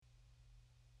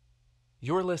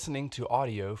You're listening to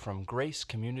audio from Grace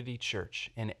Community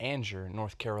Church in Anger,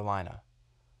 North Carolina.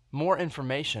 More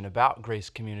information about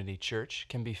Grace Community Church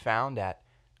can be found at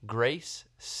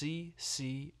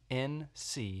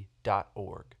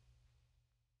graceccnc.org.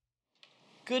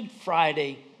 Good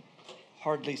Friday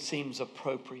hardly seems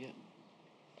appropriate.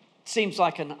 It seems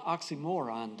like an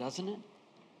oxymoron, doesn't it?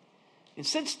 And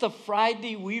since the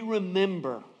Friday we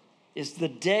remember is the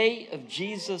day of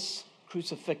Jesus'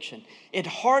 crucifixion, it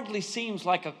hardly seems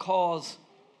like a cause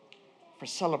for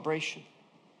celebration.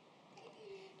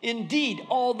 Indeed,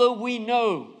 although we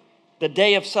know the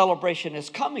day of celebration is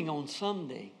coming on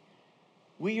Sunday,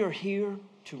 we are here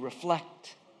to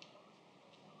reflect,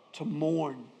 to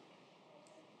mourn,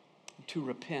 to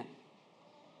repent.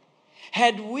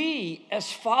 Had we,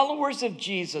 as followers of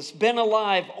Jesus, been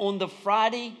alive on the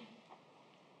Friday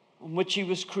on which he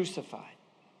was crucified,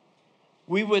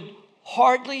 we would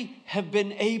hardly have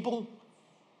been able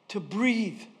to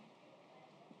breathe,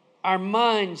 our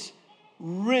minds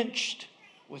wrenched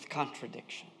with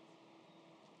contradiction.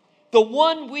 The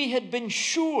one we had been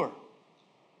sure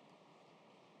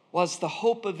was the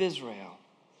hope of Israel,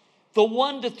 the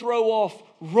one to throw off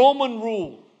Roman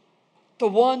rule, the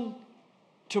one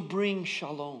to bring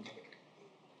shalom,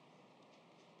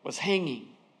 was hanging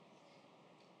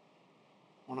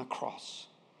on a cross.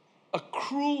 A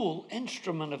cruel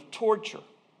instrument of torture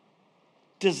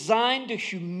designed to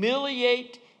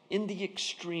humiliate in the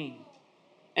extreme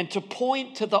and to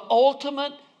point to the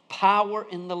ultimate power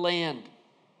in the land,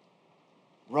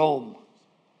 Rome.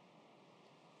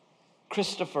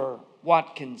 Christopher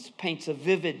Watkins paints a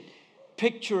vivid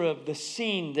picture of the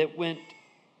scene that went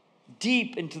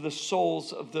deep into the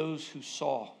souls of those who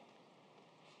saw.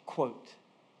 Quote,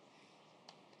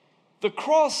 "The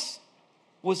cross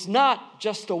was not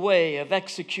just a way of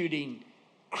executing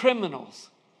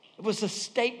criminals. It was a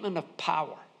statement of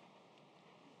power,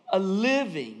 a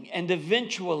living and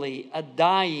eventually a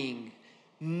dying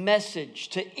message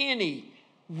to any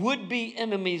would-be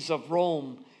enemies of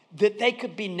Rome that they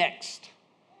could be next.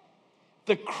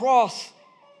 The cross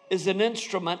is an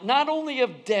instrument not only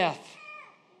of death,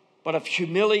 but of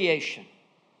humiliation.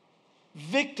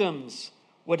 Victims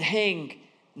would hang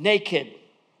naked.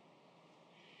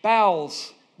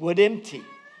 Bowels would empty.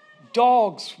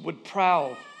 Dogs would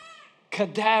prowl.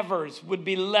 Cadavers would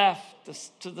be left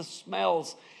to the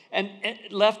smells and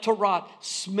left to rot.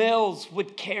 Smells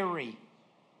would carry.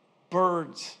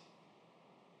 Birds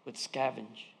would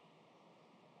scavenge.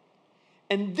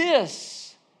 And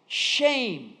this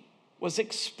shame was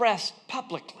expressed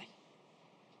publicly,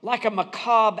 like a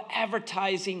macabre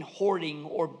advertising hoarding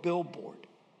or billboard.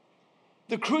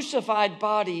 The crucified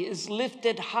body is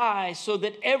lifted high so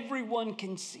that everyone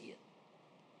can see it.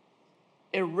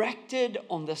 Erected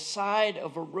on the side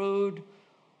of a road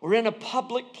or in a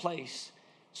public place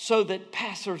so that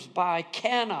passers-by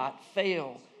cannot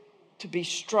fail to be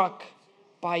struck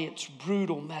by its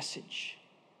brutal message.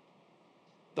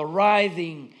 The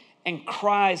writhing and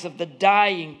cries of the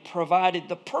dying provided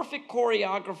the perfect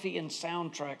choreography and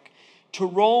soundtrack to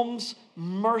Rome's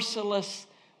merciless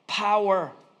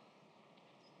power.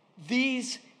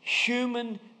 These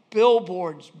human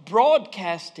billboards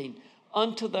broadcasting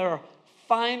unto their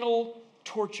final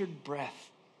tortured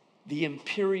breath the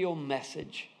imperial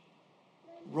message: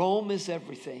 Rome is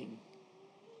everything,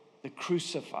 the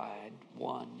crucified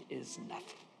one is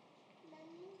nothing.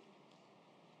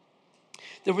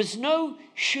 There was no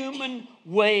human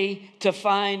way to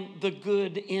find the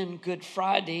good in Good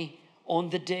Friday on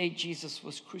the day Jesus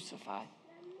was crucified.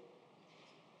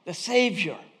 The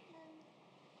Savior,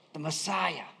 the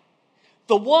Messiah,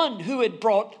 the one who had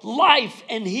brought life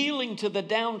and healing to the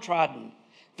downtrodden,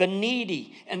 the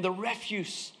needy, and the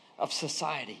refuse of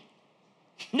society.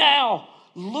 Now,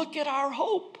 look at our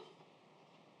hope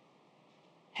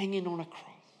hanging on a cross.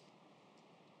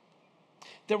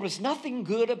 There was nothing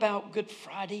good about Good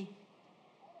Friday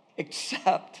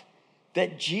except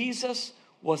that Jesus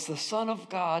was the Son of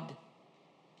God,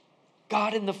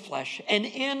 God in the flesh, and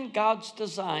in God's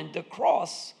design, the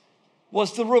cross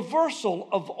was the reversal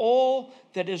of all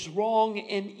that is wrong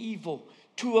and evil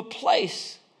to a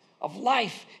place of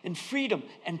life and freedom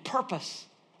and purpose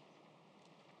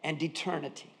and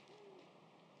eternity.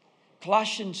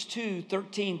 Colossians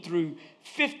 2:13 through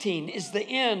 15 is the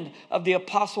end of the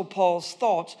Apostle Paul's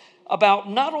thoughts about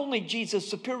not only Jesus'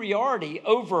 superiority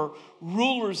over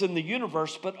rulers in the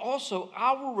universe, but also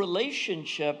our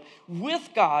relationship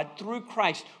with God through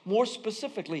Christ, more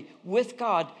specifically, with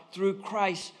God through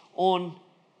Christ on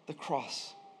the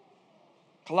cross.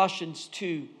 Colossians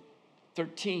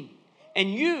 2:13.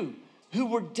 And you who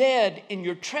were dead in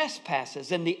your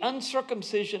trespasses and the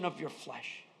uncircumcision of your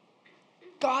flesh,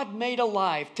 God made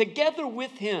alive together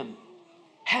with him,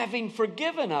 having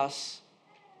forgiven us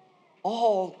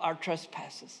all our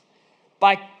trespasses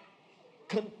by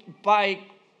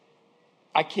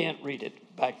I can't read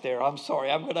it back there. I'm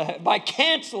sorry. By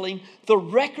canceling the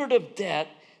record of debt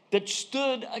that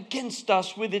stood against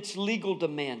us with its legal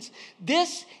demands.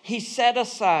 This he set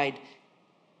aside,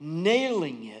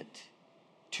 nailing it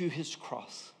to his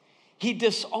cross. He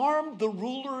disarmed the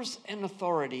rulers and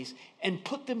authorities and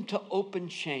put them to open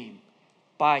shame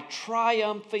by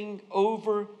triumphing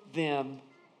over them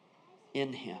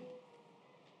in him.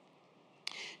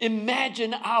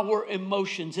 Imagine our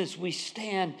emotions as we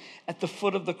stand at the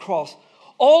foot of the cross.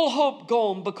 All hope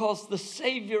gone because the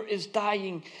Savior is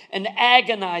dying an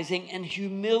agonizing and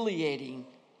humiliating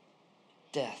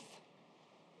death.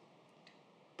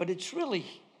 But it's really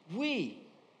we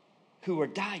who are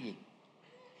dying.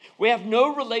 We have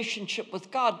no relationship with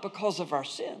God because of our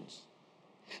sins.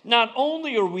 Not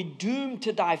only are we doomed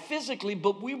to die physically,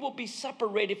 but we will be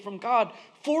separated from God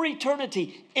for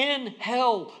eternity in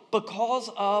hell because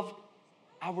of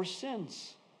our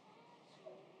sins.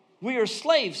 We are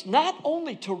slaves not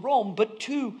only to Rome, but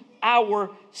to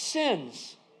our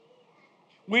sins.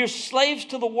 We are slaves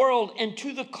to the world and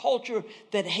to the culture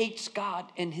that hates God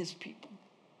and his people.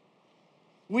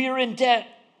 We are in debt.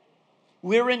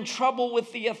 We're in trouble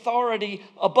with the authority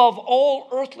above all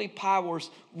earthly powers.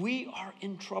 We are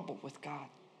in trouble with God.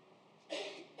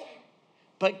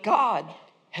 But God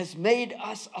has made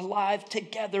us alive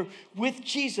together with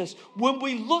Jesus. When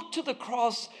we look to the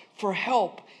cross for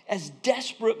help as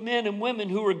desperate men and women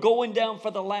who are going down for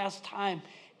the last time,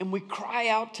 and we cry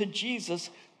out to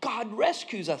Jesus, God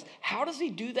rescues us. How does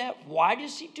he do that? Why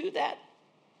does he do that?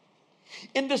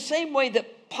 In the same way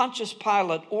that Pontius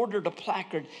Pilate ordered a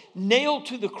placard nailed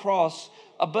to the cross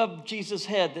above Jesus'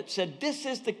 head that said, "This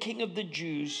is the King of the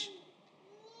Jews,"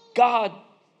 God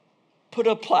put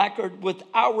a placard with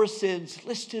our sins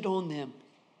listed on them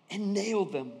and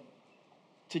nailed them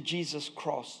to Jesus'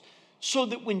 cross. So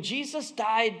that when Jesus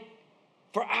died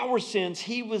for our sins,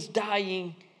 he was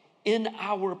dying in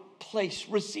our place,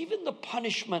 receiving the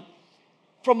punishment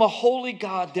from a holy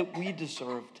God that we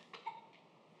deserved.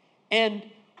 And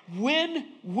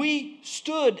when we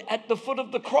stood at the foot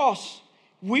of the cross,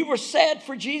 we were sad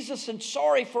for Jesus and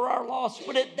sorry for our loss.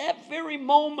 But at that very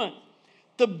moment,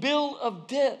 the bill of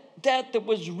debt that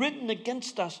was written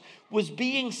against us was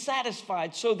being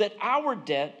satisfied so that our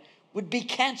debt would be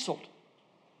canceled.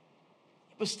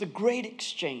 It was the great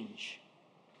exchange.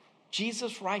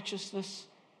 Jesus' righteousness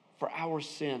for our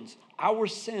sins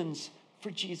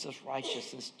for Jesus'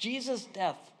 righteousness. Jesus'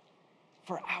 death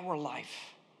for our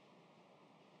life.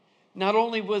 Not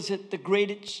only was it the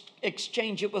great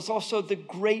exchange, it was also the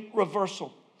great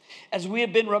reversal. As we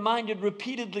have been reminded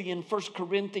repeatedly in 1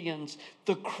 Corinthians,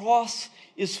 the cross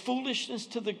is foolishness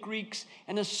to the Greeks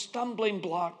and a stumbling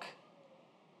block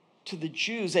to the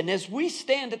Jews. And as we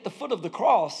stand at the foot of the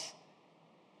cross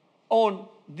on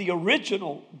the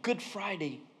original Good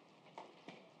Friday,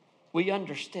 we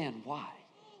understand why.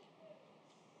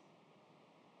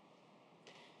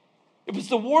 It was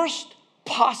the worst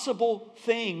possible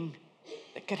thing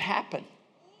that could happen,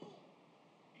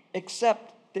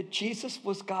 except that Jesus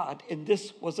was God and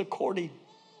this was according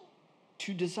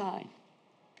to design.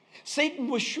 Satan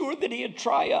was sure that he had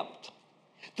triumphed.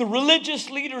 The religious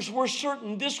leaders were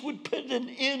certain this would put an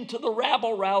end to the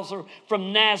rabble-rouser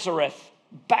from Nazareth,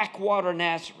 backwater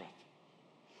Nazareth.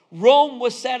 Rome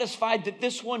was satisfied that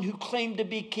this one who claimed to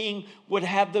be king would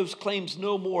have those claims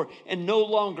no more, and no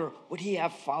longer would he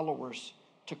have followers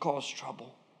to cause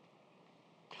trouble.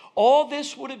 All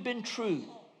this would have been true,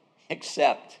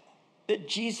 except that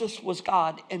Jesus was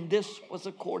God, and this was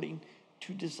according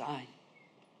to design.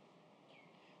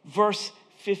 Verse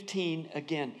 15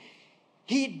 again.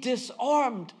 He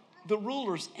disarmed the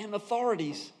rulers and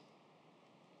authorities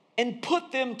and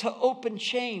put them to open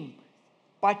shame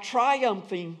by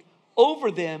triumphing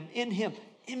over them in him.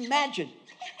 Imagine,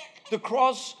 the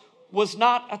cross was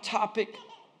not a topic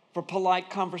for polite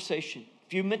conversation.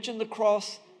 If you mention the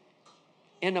cross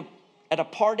at a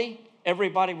party,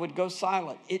 everybody would go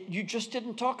silent. You just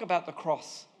didn't talk about the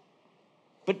cross.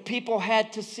 But people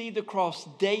had to see the cross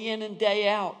day in and day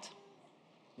out,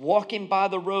 walking by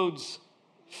the roads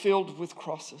filled with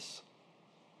crosses.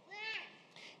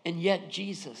 And yet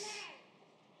Jesus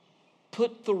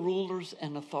put the rulers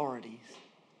and authorities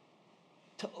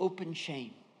to open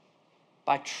shame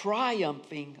by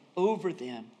triumphing over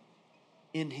them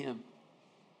in him.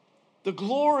 The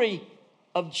glory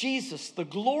of Jesus, the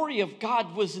glory of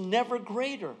God was never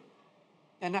greater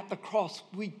than at the cross.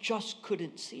 We just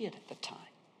couldn't see it at the time.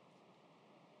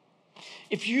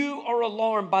 If you are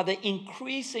alarmed by the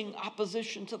increasing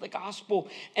opposition to the gospel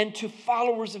and to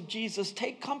followers of Jesus,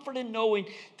 take comfort in knowing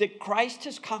that Christ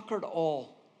has conquered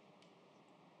all,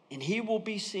 and he will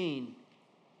be seen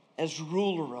as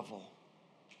ruler of all.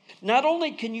 Not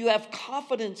only can you have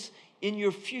confidence in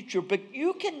your future, but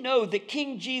you can know that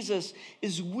King Jesus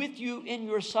is with you in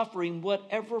your suffering,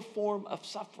 whatever form of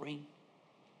suffering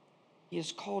he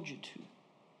has called you to.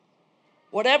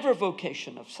 Whatever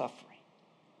vocation of suffering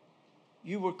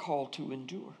you were called to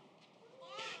endure.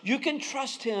 You can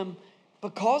trust him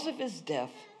because of his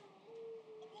death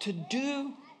to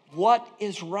do what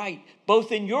is right,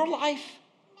 both in your life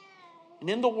and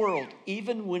in the world,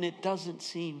 even when it doesn't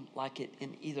seem like it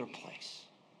in either place.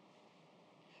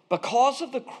 Because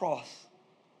of the cross,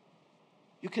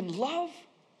 you can love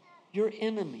your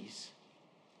enemies,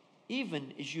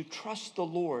 even as you trust the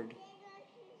Lord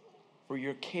for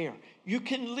your care. You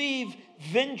can leave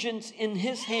vengeance in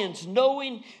his hands,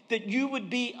 knowing that you would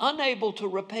be unable to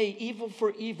repay evil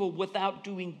for evil without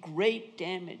doing great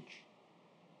damage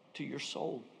to your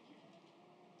soul.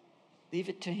 Leave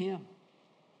it to him.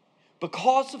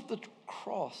 Because of the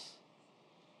cross,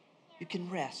 you can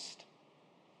rest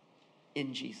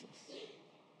in Jesus.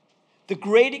 The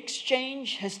great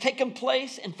exchange has taken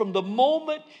place, and from the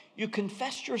moment you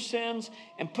confess your sins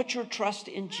and put your trust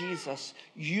in Jesus,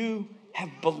 you have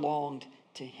belonged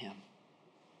to him.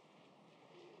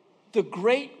 The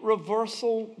great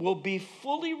reversal will be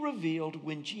fully revealed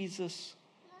when Jesus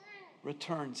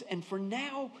returns. And for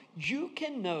now, you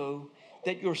can know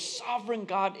that your sovereign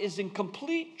God is in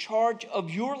complete charge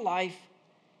of your life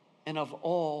and of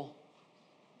all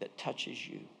that touches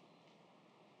you.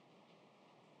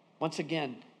 Once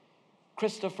again,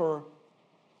 Christopher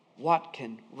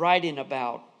Watkin, writing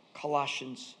about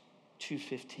Colossians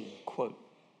 2:15, quote,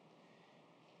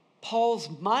 Paul's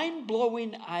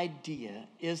mind-blowing idea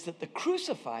is that the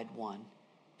crucified one,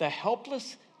 the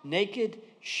helpless, naked,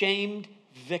 shamed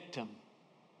victim,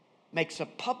 makes a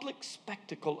public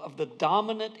spectacle of the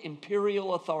dominant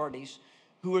imperial authorities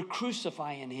who are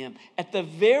crucifying him at the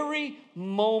very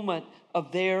moment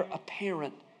of their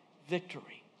apparent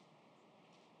victory.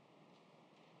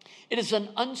 It is an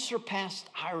unsurpassed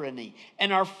irony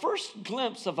and our first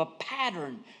glimpse of a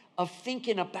pattern of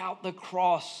thinking about the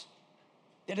cross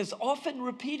that is often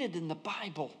repeated in the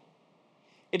Bible.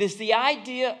 It is the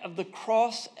idea of the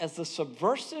cross as the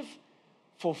subversive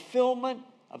fulfillment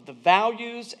of the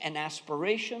values and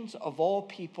aspirations of all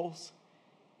peoples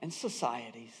and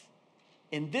societies.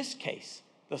 In this case,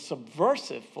 the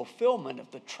subversive fulfillment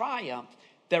of the triumph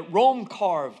that Rome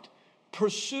carved,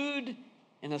 pursued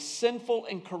in a sinful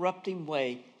and corrupting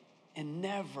way, and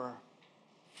never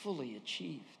fully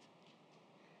achieved.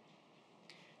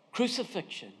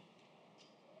 Crucifixion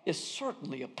is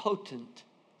certainly a potent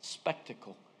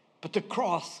spectacle, but the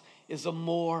cross is a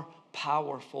more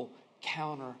powerful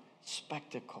counter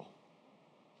spectacle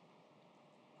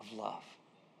of love.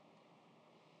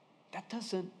 That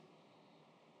doesn't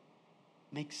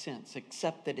make sense,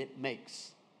 except that it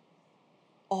makes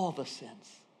all the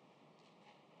sense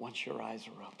once your eyes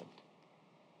are opened.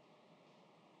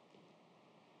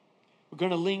 We're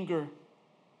going to linger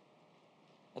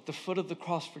at the foot of the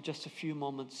cross for just a few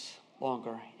moments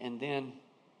longer, and then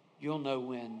you'll know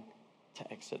when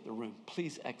to exit the room.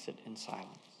 Please exit in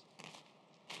silence.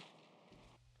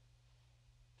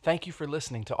 Thank you for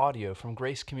listening to audio from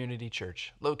Grace Community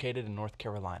Church, located in North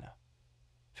Carolina.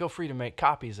 Feel free to make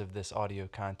copies of this audio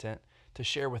content to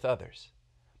share with others,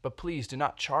 but please do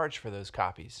not charge for those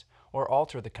copies or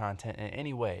alter the content in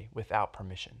any way without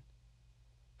permission.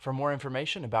 For more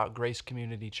information about Grace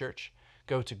Community Church,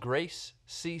 go to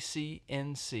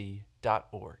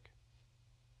graceccnc.org.